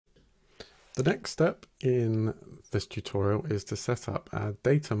The next step in this tutorial is to set up our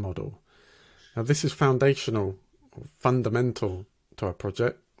data model. Now this is foundational, fundamental to our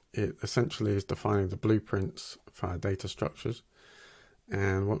project. It essentially is defining the blueprints for our data structures.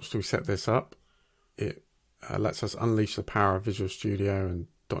 And once we set this up, it lets us unleash the power of Visual Studio and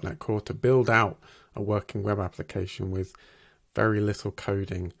 .NET Core to build out a working web application with very little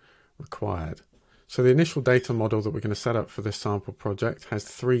coding required. So the initial data model that we're going to set up for this sample project has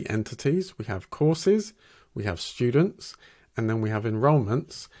three entities. We have courses, we have students, and then we have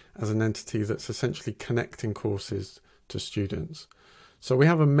enrollments as an entity that's essentially connecting courses to students. So we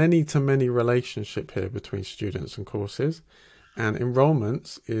have a many-to-many relationship here between students and courses, and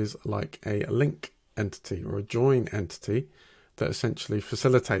enrollments is like a link entity or a join entity that essentially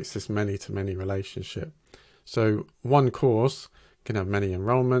facilitates this many-to-many relationship. So one course can have many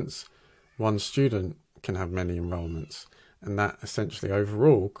enrollments, one student can have many enrollments, and that essentially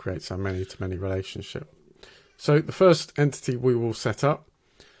overall creates a many-to-many relationship. So the first entity we will set up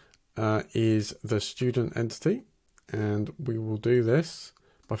is the student entity, and we will do this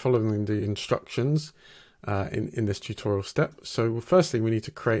by following the instructions in this tutorial step. So firstly, we need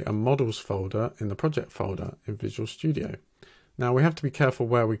to create a models folder in the project folder in Visual Studio. Now we have to be careful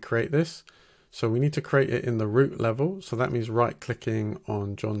where we create this. So we need to create it in the root level. So that means right-clicking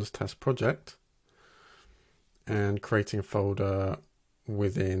on John's test project and creating a folder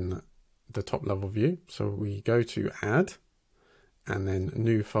within the top level view. So we go to add and then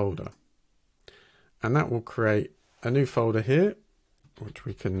new folder. And that will create a new folder here, which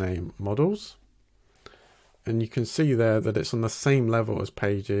we can name models. And you can see there that it's on the same level as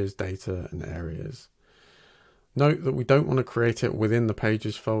pages, data, and areas. Note that we don't want to create it within the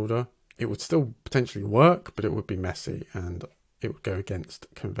pages folder. It would still potentially work, but it would be messy and it would go against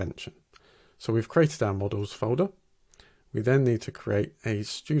convention. So we've created our models folder. We then need to create a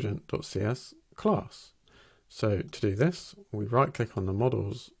student.cs class. So to do this, we right click on the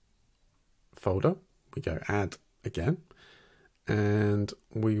models folder, we go add again, and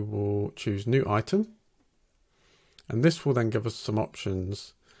we will choose new item. And this will then give us some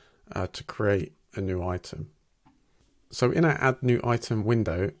options to create a new item. So in our add new item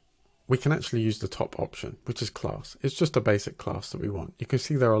window, we can actually use the top option, which is class. It's just a basic class that we want. You can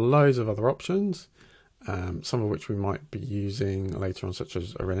see there are loads of other options, some of which we might be using later on, such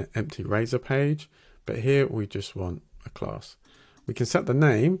as an empty razor page. But here we just want a class. We can set the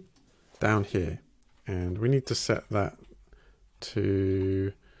name down here, and we need to set that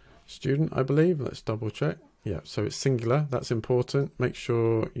to student, I believe. Let's double check. Yeah, so it's singular. That's important. Make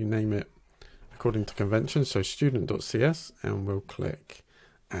sure you name it according to convention. So student.cs, and we'll click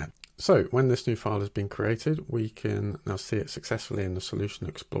add. So when this new file has been created, we can now see it successfully in the Solution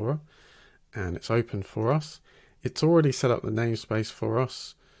Explorer, and it's open for us. It's already set up the namespace for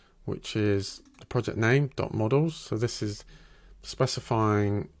us, which is the project name .models. So this is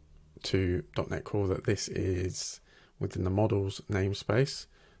specifying to .NET Core that this is within the models namespace,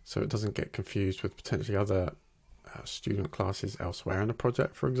 so it doesn't get confused with potentially other student classes elsewhere in the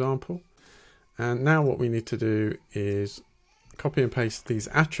project, for example. And now what we need to do is copy and paste these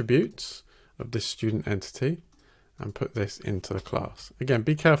attributes of this student entity and put this into the class. Again,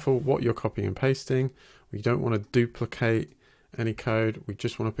 be careful what you're copying and pasting. We don't want to duplicate any code. We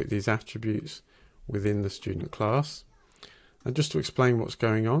just want to put these attributes within the student class. And just to explain what's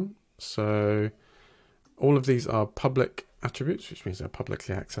going on, so all of these are public attributes, which means they're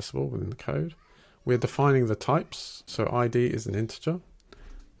publicly accessible within the code. We're defining the types, so ID is an integer.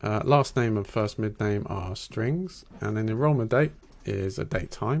 Last name and first mid name are strings, and then enrollment date is a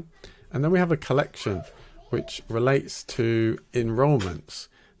date time. And then we have a collection which relates to enrollments.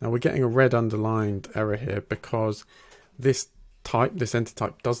 Now we're getting a red underlined error here because this entity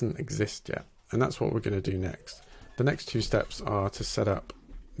type doesn't exist yet. And that's what we're going to do next. The next two steps are to set up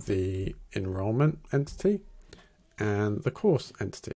the enrollment entity and the course entity.